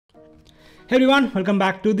Hey everyone, welcome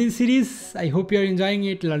back to this series. I hope you're enjoying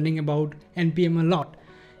it, learning about NPM a lot.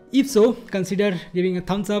 If so, consider giving a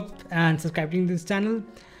thumbs up and subscribing to this channel.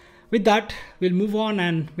 With that, we'll move on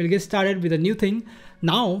and we'll get started with a new thing.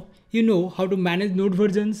 Now, you know how to manage node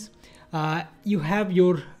versions. You have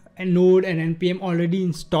your node and NPM already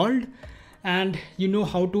installed, and you know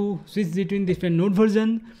how to switch between different node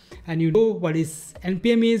versions, and you know what is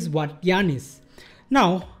NPM is, what yarn is.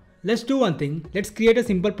 Now, let's do one thing. Let's create a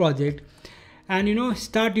simple project and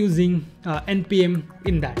start using NPM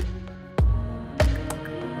in that.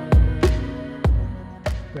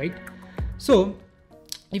 Right? So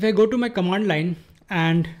if I go to my command line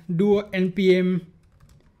and do npm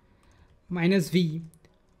 -v,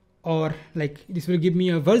 or like this will give me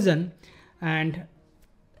a version, and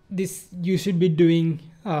this you should be doing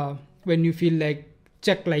when you feel like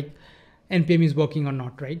check like npm is working or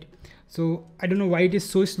not, right? So I don't know why it is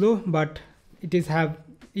so slow, but it is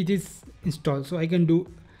installed. So I can do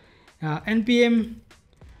npm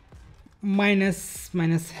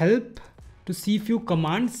 -help to see few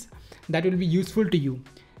commands that will be useful to you,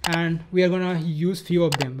 and we are gonna use few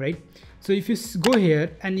of them, right? So if you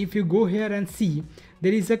go here and see,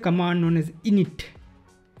 there is a command known as init.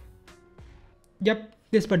 Yep,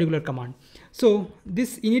 this particular command. So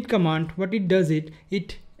this init command, what it does, it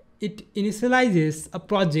initializes a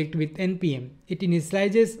project with npm. It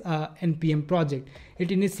initializes a npm project. It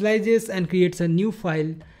initializes and creates a new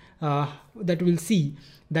file that will see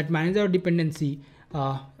that manages our dependency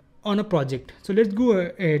on a project. So let's go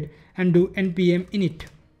ahead and do npm init,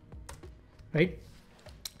 right?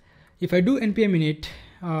 If I do npm init,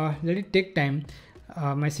 let it take time.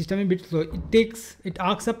 My system is a bit slow. It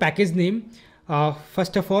asks a package name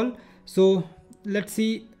first of all. So let's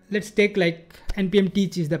take like npm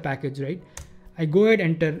teach is the package, right? I go ahead,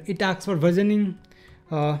 enter. It asks for versioning.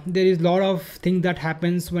 There is a lot of things that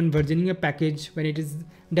happens when versioning a package, when it is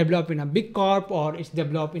developed in a big corp or it's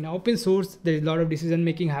developed in open source. There is a lot of decision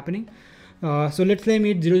making happening. So let's name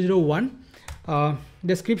it 001.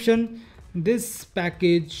 Description: this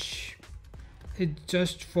package is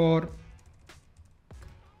just for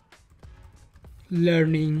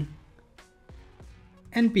learning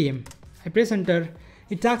npm. I press enter.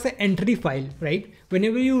 It asks an entry file, right?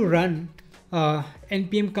 Whenever you run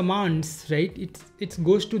npm commands, right, it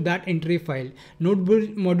goes to that entry file. Node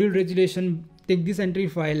module resolution, take this entry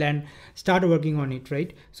file and start working on it,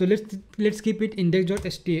 right? So let's keep it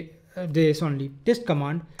index.js only. Test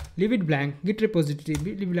command, leave it blank. Git repository,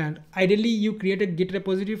 leave it blank. Ideally, you create a git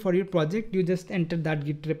repository for your project. You just enter that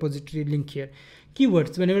git repository link here.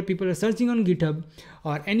 Keywords: whenever people are searching on GitHub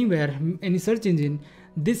or anywhere, any search engine,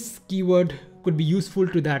 this keyword could be useful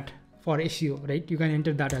to that for SEO, right? You can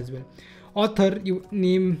enter that as well. Author, you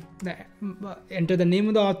enter the name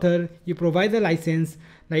of the author, you provide the license,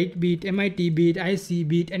 right? Be it MIT, be it IC,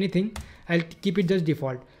 be it anything. I'll keep it just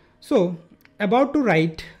default. So about to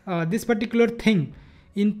write this particular thing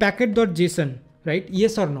in package.json, right?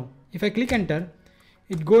 Yes or no? If I click enter,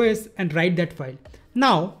 it goes and write that file.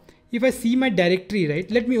 Now if I see my directory,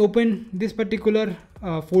 right, let me open this particular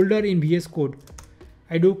folder in VS Code.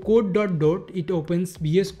 I do code dot, it opens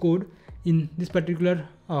VS Code in this particular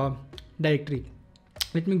directory.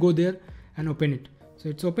 Let me go there and open it. So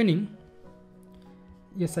it's opening.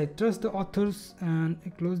 Yes, I trust the authors, and I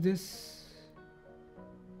close this.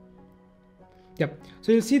 Yep.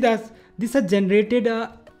 So you see that this has generated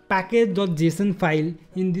a package.json file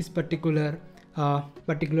in this particular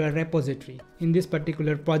repository, in this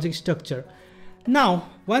particular project structure. Now,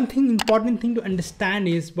 important thing to understand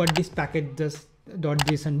is what this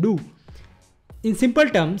package.json do. In simple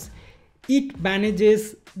terms, it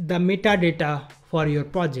manages the metadata for your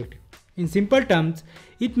project. In simple terms,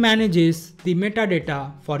 it manages the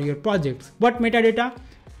metadata for your projects. What metadata?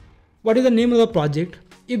 What is the name of the project?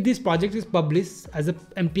 If this project is published as a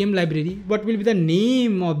npm library, what will be the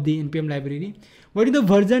name of the npm library? What is the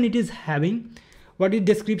version it is having? What is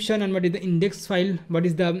description, and what is the index file? What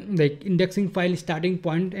is the indexing file, starting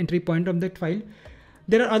point, entry point of that file?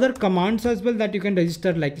 There are other commands as well that you can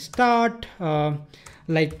register, like start, run,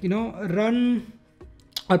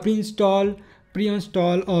 or pre-install,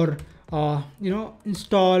 or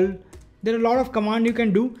install. There are a lot of commands you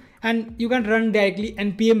can do, and you can run directly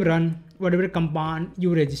npm run whatever command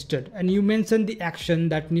you registered, and you mention the action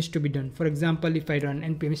that needs to be done. For example, if I run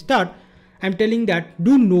npm start, I'm telling that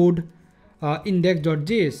do node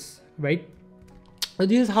index.js, right? So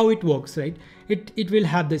this is how it works, right? It will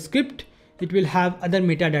have the script, it will have other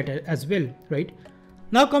metadata as well, right?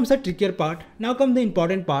 Now comes the trickier part. Now comes the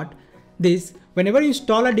important part. This, whenever you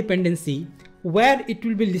install a dependency, where it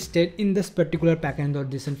will be listed in this particular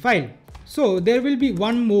package.json file. So there will be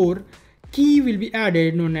one more key will be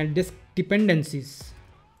added known as disk dependencies,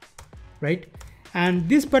 right? And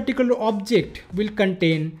this particular object will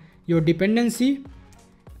contain your dependency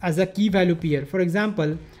as a key value pair. For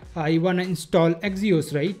example, I want to install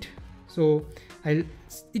Axios, right? So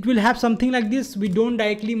it will have something like this. We don't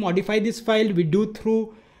directly modify this file, we do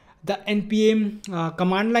through the npm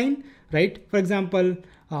command line, right? For example,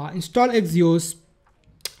 install Axios,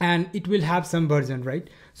 and it will have some version, right?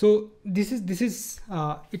 So this is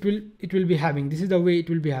it will be having, this is the way it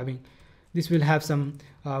will be having. This will have some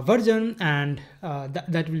version, and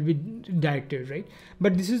that will be directed, right?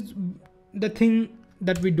 But this is the thing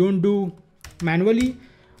that we don't do manually.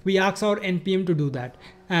 We ask our npm to do that.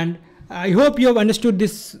 And I hope you have understood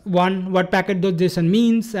this one, what package.json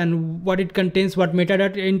means and what it contains, what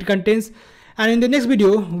metadata it contains. And in the next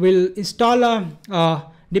video, we'll install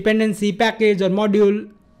a dependency package or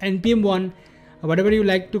module, npm1, whatever you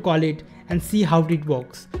like to call it, and see how it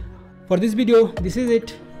works. For this video, this is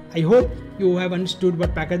it. I hope you have understood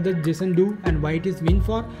what package.json do and why it is meant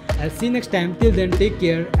for. I'll see you next time. Till then, take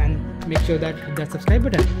care and make sure that hit that subscribe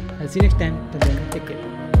button. I'll see you next time. Till then, take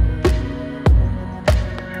care.